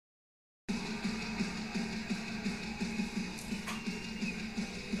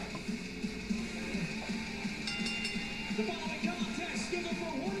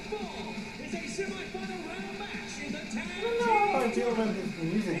What about this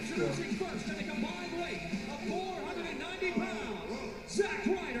music skill? Introducing first at a combined weight of 490 pounds, Zack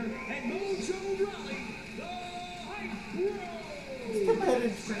Ryhno and Mojo Rawley, the Hype Bros. This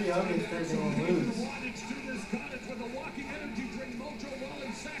competitor's pretty obvious they're going to lose. Junior's Cottage with a walking energy drink, Mojo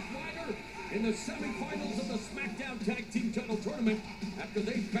Rawley, Zack Ryhno in the semifinals of the SmackDown Tag Team Title Tournament after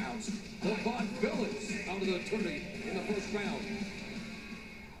they bounced the Vaudevillains out of the tournament in the first round.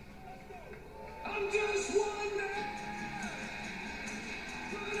 I'm just one man.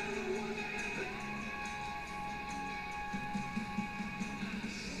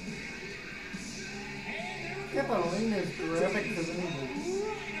 Catalina's terrific to the movie.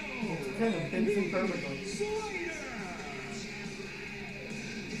 It's kind of fits in perfectly.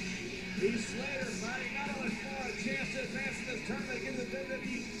 Heath Slater fighting not only for a chance to advance in this tournament against the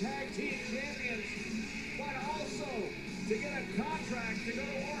WWE Tag Team Champions, but also to get a contract to go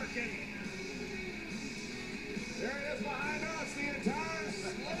to work. And there it is behind us, the entire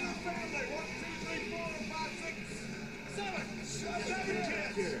Slater family. 1, 2, 3, 4, 5, 6, 7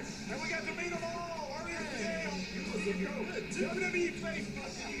 kids. And we got to meet them all earlier today on WWE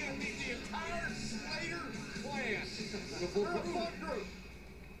Facebook. And you're going to meet the entire Slater clan. We're a fun group.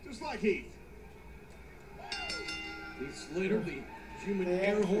 Just like Heath. Heath Slater, the human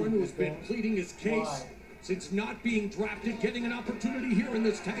air horn who has been pleading his case since not being drafted, getting an opportunity here in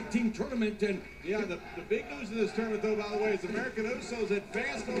this tag team tournament. And yeah, the big news in this tournament, though, by the way, is American Usos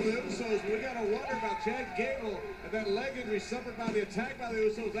advanced over the Usos. We got to wonder about Chad Gable and that leg injury suffered by the attack by the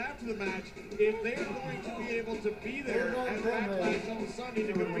Usos after the match, if they're going to be able to be there at Backlash on Sunday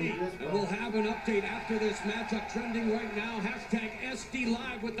to compete. And we'll have an update after this matchup trending right now. Hashtag SD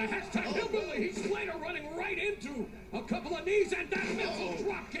Live with the hashtag Hillbilly. Heath Slater running right into a couple of knees, and that missile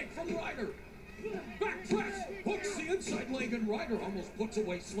dropkick from Ryder. Back press, hooks the inside leg, and Ryder almost puts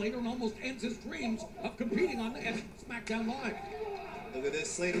away Slater and almost ends his dreams of competing on the SmackDown Live. Look at this,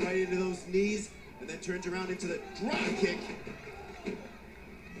 Slater right into those knees, and then turns around into the drop kick.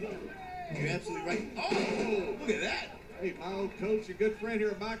 You're absolutely right. Oh, look at that. Hey, my old coach and good friend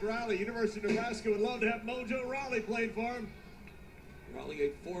here, Mike Riley, University of Nebraska, would love to have Mojo Rawley playing for him. Rawley,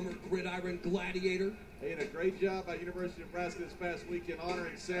 a former gridiron gladiator. Hey, and a great job by University of Nebraska this past weekend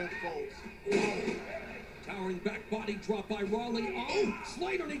honoring Sam Foltz. Towering back body drop by Rawley. Oh,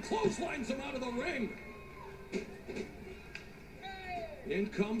 Slater, and he clotheslines him out of the ring. In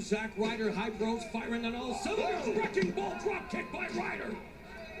comes Zack Ryhno, Hype Bros firing on all cylinders. Wrecking ball drop kick by Ryder.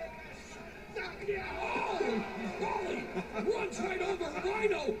 Oh, Rawley runs right over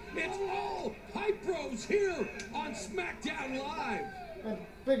Ryhno. It's all Hype Bros here on SmackDown Live. I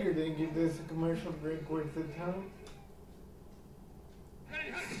figured they'd give this a commercial break worth the time.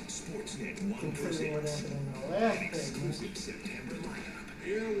 Sportsnet 1% Considering what happened in the last exclusive September lineup.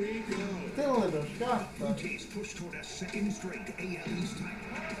 Here we go. Still a little shocked, but UJ's push toward a second straight AL East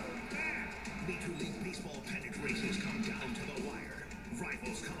title. Major League Baseball pennant races come down to the wire.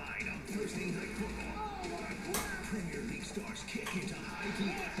 Rivals collide on Thursday Night Football. Premier League stars kick into high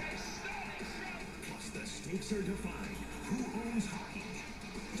gear. Plus the stakes are defined. Who owns hockey?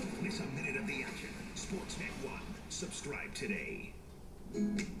 Don't miss a minute of the action. Sportsnet 1. Subscribe today. I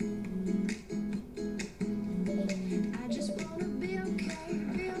just wanna be okay,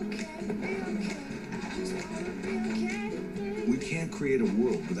 be okay, be okay. I just wanna be okay. We can't create a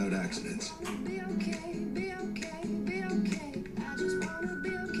world without accidents. Be okay, be okay, be okay. I just wanna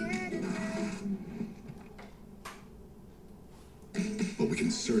be okay today. But we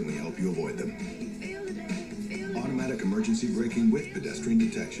can certainly help you avoid them. Feel the day, feel the Automatic emergency braking with pedestrian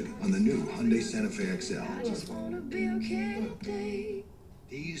detection on the new Hyundai Santa Fe XL. I just wanna be okay today.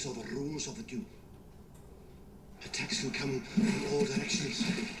 These are the rules of the game. Attacks can come from all directions.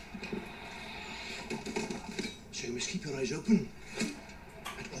 So you must keep your eyes open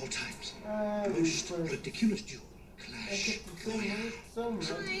at all times. Most ridiculous duel. Clash Royale.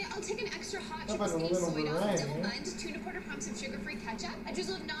 Hi, I'll take an extra hot How triple about a skinny little soy dog, variety, double huh? bun, 2 1/4 pumps of sugar-free ketchup, a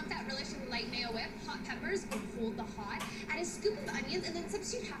drizzle of non-fat relish and light mayo whip, hot peppers, or hold the hot, add a scoop of onions, and then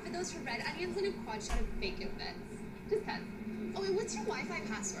substitute half of those for red onions and a quad shot of bacon bits. Just 'cause. Oh, and what's your Wi-Fi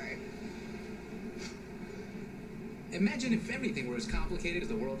password? Imagine if everything were as complicated as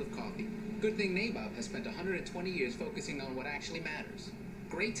the world of coffee. Good thing Nabob has spent 120 years focusing on what actually matters.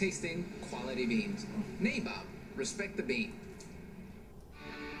 Great tasting, quality beans. Nabob, respect the bean.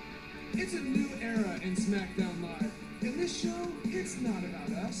 It's a new era in SmackDown Live. In this show, it's not about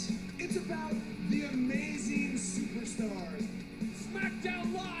us. It's about the amazing superstars.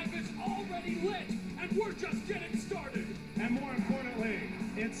 SmackDown Live is already lit, and we're just getting started. And more importantly,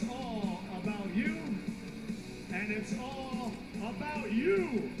 it's all about you, and it's all about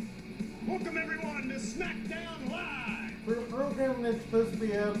you. Welcome everyone to SmackDown Live. For a program that's supposed to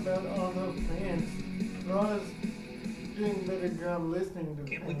be out about all those fans, Raw's doing a better job listening to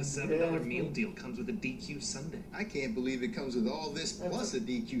Can't believe the $7 meal deal comes with a DQ Sunday. I can't believe it comes with all this plus a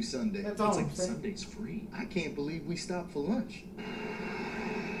DQ Sunday. That's all It's I'm like saying. Sunday's free. I can't believe we stopped for lunch.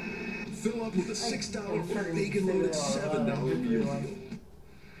 Fill up with a $6 I'm or starting to bacon-loaded say that $7 out loud. meal Like, deal.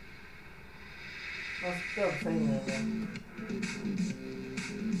 I'll stop saying that then.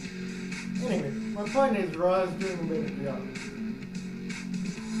 Anyway, my point is Raw's doing a better job.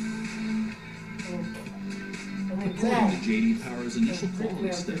 According to J.D. Power's initial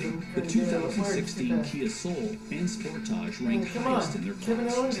quality study, the 2016 Kia Soul and Sportage ranked highest in their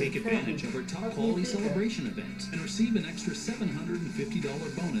class. Take advantage of our top quality celebration event and receive an extra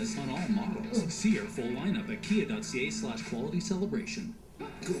 $750 bonus on all models. See our full lineup at kia.ca/quality celebration.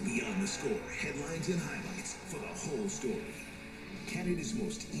 Go beyond the score, headlines and highlights for the whole story. Canada's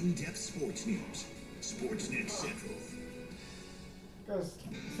most in-depth sports news. Sportsnet Central. Guys,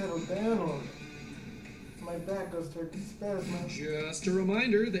 settle down or my back goes to spasm. Just a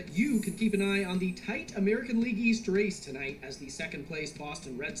reminder that you can keep an eye on the tight American League East race tonight as the second place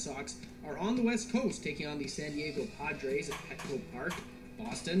Boston Red Sox are on the West Coast taking on the San Diego Padres at Petco Park.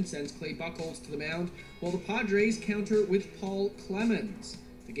 Boston sends Clay Buchholz to the mound while the Padres counter with Paul Clemens.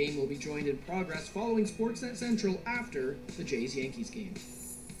 The game will be joined in progress following Sportsnet Central after the Jays-Yankees game.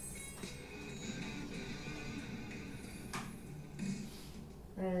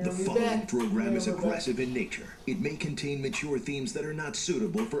 The following program is aggressive in nature. It may contain mature themes that are not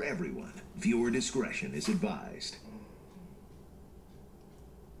suitable for everyone. Viewer discretion is advised.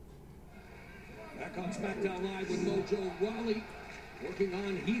 Back on SmackDown Live with Mojo Rawley. Working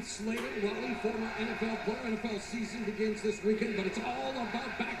on Heath Slater. Rawley, former NFL player. NFL season begins this weekend, but it's all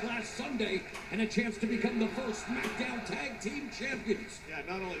about Backlash Sunday and a chance to become the first SmackDown Tag Team Champions. Yeah,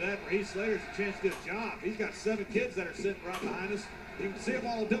 not only that, for Heath Slater's a chance to get a job. He's got 7 kids that are sitting right behind us. You can see them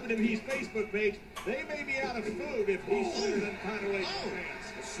all on WWE's Facebook page. They may be out of food if Heath Slater doesn't find a way to fans.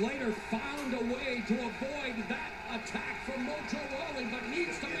 Slater found a way to avoid that attack from Mojo Rawley, but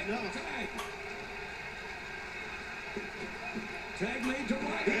needs to make the tag. Tag made to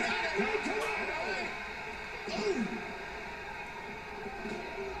right. Tag made to right. Boom.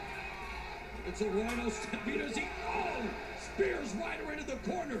 It's a Ryhno stampede as he spears Ryder into the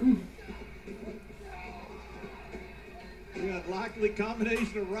corner. The unlikely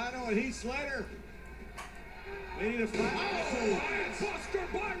combination of Ryhno and Heath Slater. They need to find Buster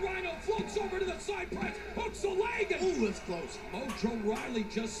by Ryhno, floats over to the side press, hooks the leg, and Ooh, that's close. Mojo Rawley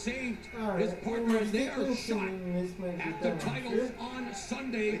just saved Alright, his partner, and they are well, shot at the titles on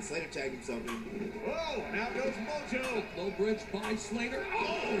Sunday. Slater tagged himself in. Whoa, now goes Mojo. Low bridge by Slater.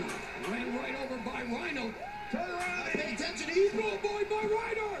 Ran right over by Ryhno. Turn around. Pay attention, Heath. Oh boy by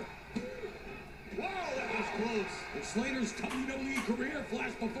Ryder. Wow, that was close. And Slater's WWE career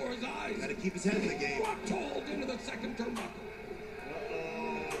flashed before his eyes. Got to keep his head in the game. Rock told into the second turnbuckle.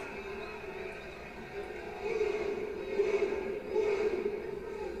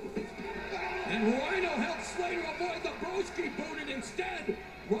 And Ryhno helps Slater avoid the broski boot, and instead,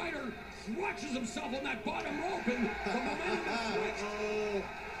 Ryder watches himself on that bottom rope, and the momentum is switched.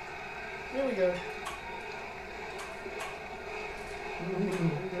 Here we go.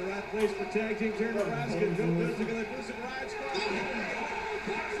 The right place for tag teams here in Nebraska. Joe Goods are going to do some riot squad.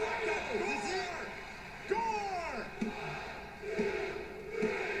 Gore!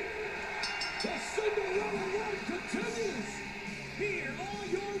 The Cinderella run continues. Here are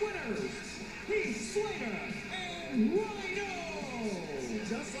your winners, Heath Slater and Ryhno.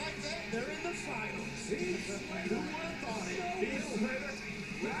 Just like that, they're in the finals. Heath Slater would have thought it. Heath Slater,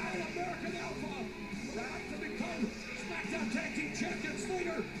 proud American Alpha, proud to become SmackDown Tag Team Champion.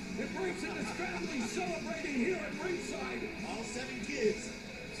 Slater embracing his family, celebrating here at ringside. All 7 kids.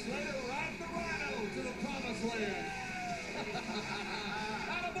 Slater riding the Ryhno to the promised land.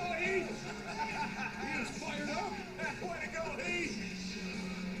 Attaboy, Heath. He is fired up. Way to go, Heath.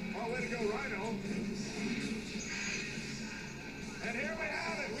 Oh, way to go, Ryhno. And here we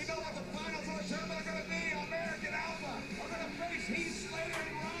have it. We know what the finals of the tournament are going to be. American Alpha are going to face Heath Slater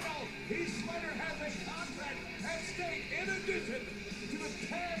and Ryhno. Heath Slater has a contract at stake in addition to the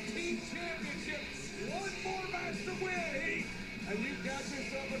Tag Team Championship. One more match to win, Heath. And you've got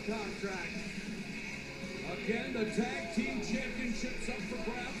yourself a contract. Again, the Tag Team Championship's up for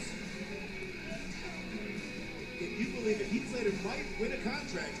grabs. If you believe that Heath Slater might win a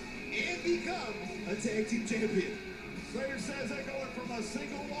contract and become a tag team champion. Slater says they're going from a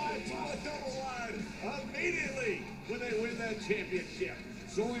single wide to a double wide immediately when they win that championship.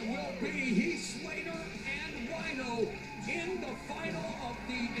 So it will be Heath Slater and Ryhno in the final of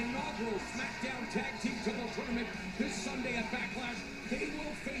the inaugural SmackDown Tag Team Title Tournament this Sunday.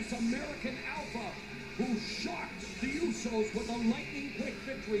 American Alpha, who shocked the Usos with a lightning-quick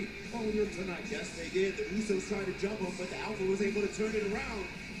victory earlier tonight. Yes, they did. The Usos tried to jump them, but the Alpha was able to turn it around.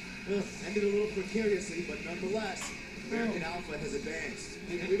 Ended a little precariously, but nonetheless, American Alpha has advanced.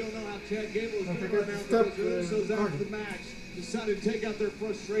 We don't know how Chad Gable is doing right now because the Usos after the match decided to take out their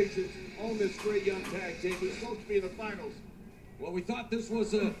frustrations on this great young tag team who's supposed to be in the finals. Well, we thought this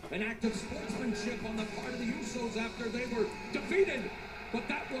was an act of sportsmanship on the part of the Usos after they were defeated, but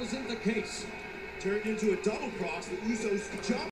that wasn't the case. Turned into a double cross. The Usos jump.